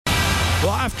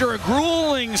Well, after a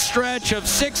grueling stretch of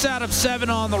 6 out of 7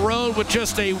 on the road with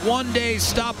just a one-day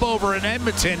stopover in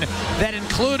Edmonton that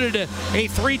included a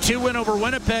 3-2 win over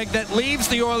Winnipeg that leaves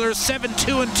the Oilers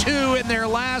 7-2-2 in their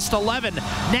last 11.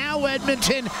 Now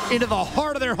Edmonton into the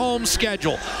heart of their home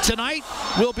schedule. Tonight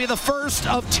will be the first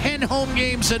of 10 home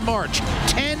games in March.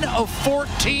 10 of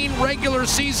 14 regular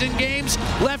season games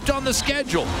left on the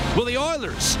schedule. Will the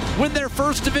Oilers win their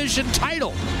first division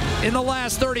title in the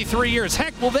last 33 years?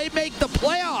 Heck, will they make the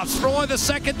playoffs for only the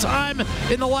second time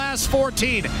in the last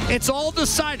 14? It's all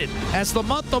decided as the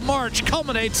month of March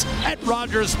culminates at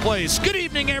Rogers Place. Good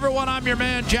evening, everyone. I'm your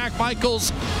man, Jack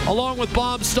Michaels, along with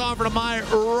Bob Stauffer to my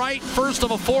right. First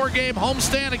of a 4-game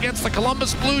homestand against the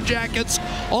Columbus Blue Jackets.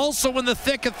 Also in the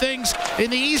thick of things in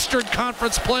the Eastern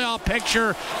Conference playoff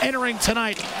picture, entering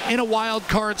tonight in a wild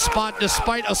card spot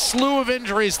despite a slew of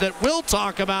injuries that we'll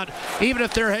talk about, even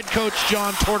if their head coach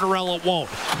John Tortorella won't.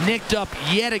 Nicked up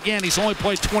yet again. He's only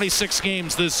played 26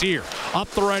 games this year. Up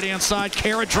the right-hand side,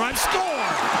 Kara drive, score!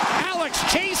 Alex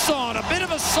Chiasson, a bit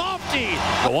of a softie.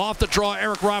 Go off the draw,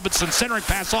 Eric Robinson, centering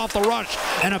pass off the rush,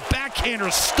 and a backhander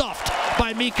stuffed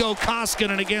by Mikko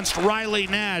Koskinen against Riley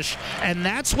Nash. And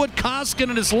that's what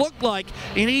Koskinen has looked like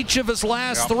in each of his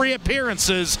last 3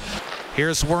 appearances.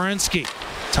 Here's Werenski.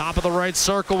 Top of the right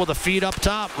circle with a feed up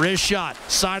top. Wrist shot.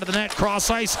 Side of the net. Cross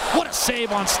ice. What a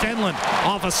save on Stenlund.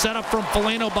 Off a setup from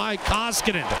Foligno by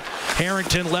Koskinen.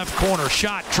 Harrington left corner.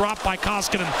 Shot. Dropped by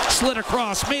Koskinen. Slid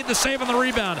across. Made the save on the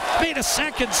rebound. Made a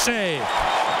second save.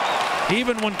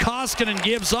 Even when Koskinen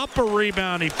gives up a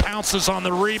rebound, he pounces on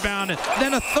the rebound.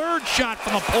 Then a third shot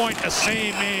from the point, a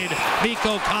save made,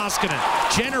 Mikko Koskinen.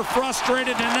 Jenner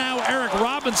frustrated, and now Eric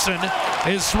Robinson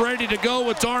is ready to go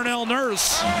with Darnell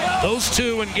Nurse. Those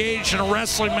two engaged in a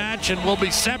wrestling match and will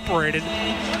be separated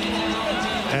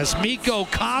as Mikko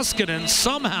Koskinen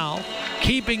somehow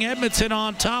keeping Edmonton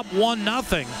on top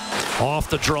 1-0. Off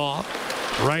the draw,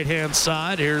 right-hand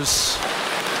side, here's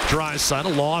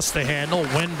Draisaitl, lost the handle.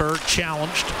 Wenberg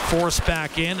challenged, forced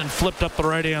back in, and flipped up the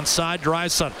right-hand side.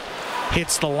 Draisaitl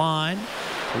hits the line,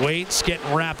 waits,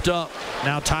 getting wrapped up.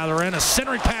 Now Tyler Ennis,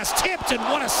 centering pass tipped, and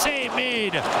what a save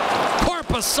made.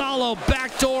 Korpisalo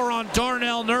backdoor on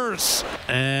Darnell Nurse.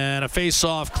 And a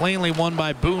face-off cleanly won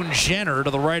by Boone Jenner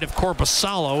to the right of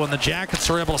Korpisalo, and the Jackets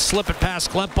are able to slip it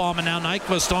past Klefbom, and now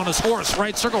Nyquist on his horse.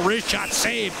 Right circle, wrist shot,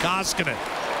 save, Koskinen.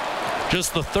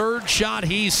 Just the third shot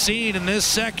he's seen in this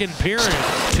second period.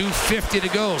 2:50 to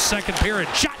go, second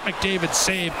period. Shot McDavid,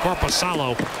 save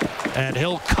Korpisalo, and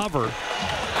he'll cover.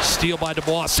 Steal by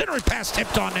Dubois. Centering pass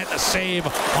tipped on net. A save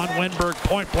on Wenberg.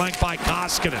 Point blank by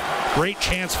Koskinen. Great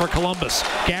chance for Columbus.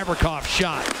 Gavrikov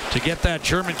shot to get that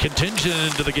German contingent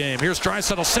into the game. Here's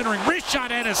Draisaitl centering. Wrist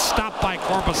shot and is stopped by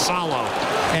Korpisalo.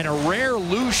 And a rare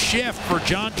loose shift for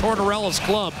John Tortorella's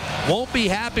club. Won't be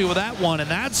happy with that one.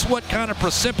 And that's what kind of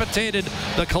precipitated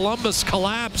the Columbus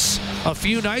collapse a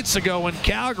few nights ago in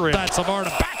Calgary. That's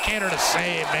Zavarda backhander to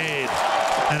save made.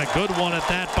 And a good one at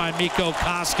that by Mikko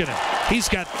Koskinen. He's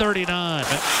got 39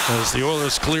 as the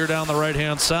Oilers clear down the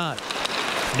right-hand side.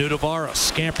 Nudavara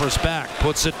scampers back,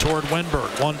 puts it toward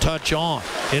Wenberg. One touch on.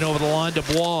 In over the line,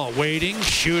 Dubois waiting,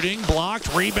 shooting,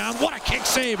 blocked, rebound. What a kick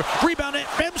save. Rebound at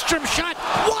Bemstrom shot.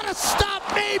 What a stop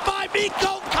made by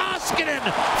Mikko Koskinen.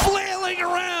 Flailing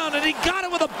around, and he got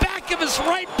it with the back of his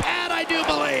right pad, I do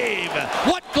believe.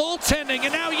 What goaltending,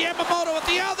 and now Yamamoto at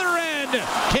the other end.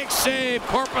 Kick save,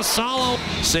 Korpisalo.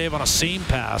 Save on a seam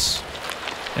pass.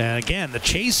 And again, the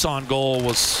Chiasson goal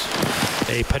was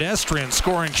a pedestrian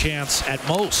scoring chance at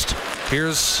most.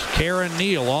 Here's Karen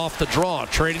Neal off the draw,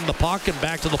 trading the puck and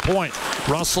back to the point.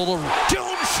 Russell to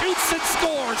Jones, shoots and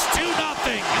scores,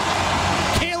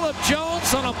 2-0. Caleb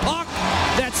Jones on a puck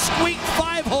that squeaked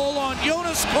 5-hole on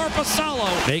Jonas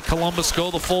Korpisalo. Make Columbus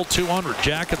go the full 200.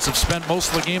 Jackets have spent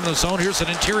most of the game in the zone. Here's an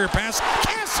interior pass.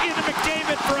 Cassian to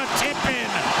McDavid for a tip-in.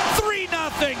 3-0.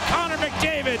 Connor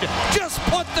McDavid just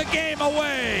put the game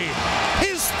away.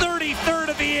 His 33rd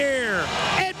of the year.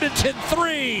 Edmonton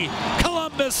 3,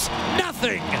 Columbus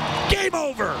nothing. Game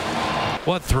over.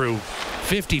 What, through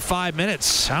 55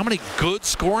 minutes, how many good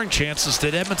scoring chances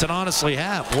did Edmonton honestly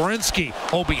have? Werenski,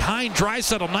 behind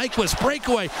Draisaitl, Nyquist,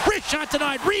 breakaway, wrist shot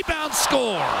denied, rebound,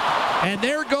 score. And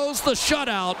there goes the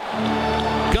shutout.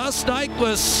 Gus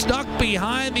Nyquist stuck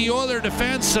behind the Oiler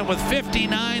defense, and with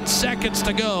 59 seconds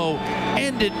to go,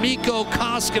 ended Mikko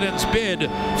Koskinen's bid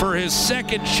for his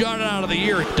second shutout of the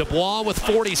year. Dubois with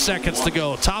 40 seconds to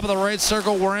go. Top of the right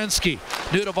circle, Werenski.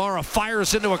 Nudavara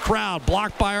fires into a crowd,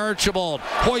 blocked by Archibald.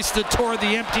 Hoisted toward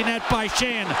the empty net by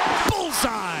Sheahan.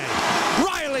 Bullseye!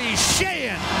 Riley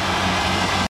Sheahan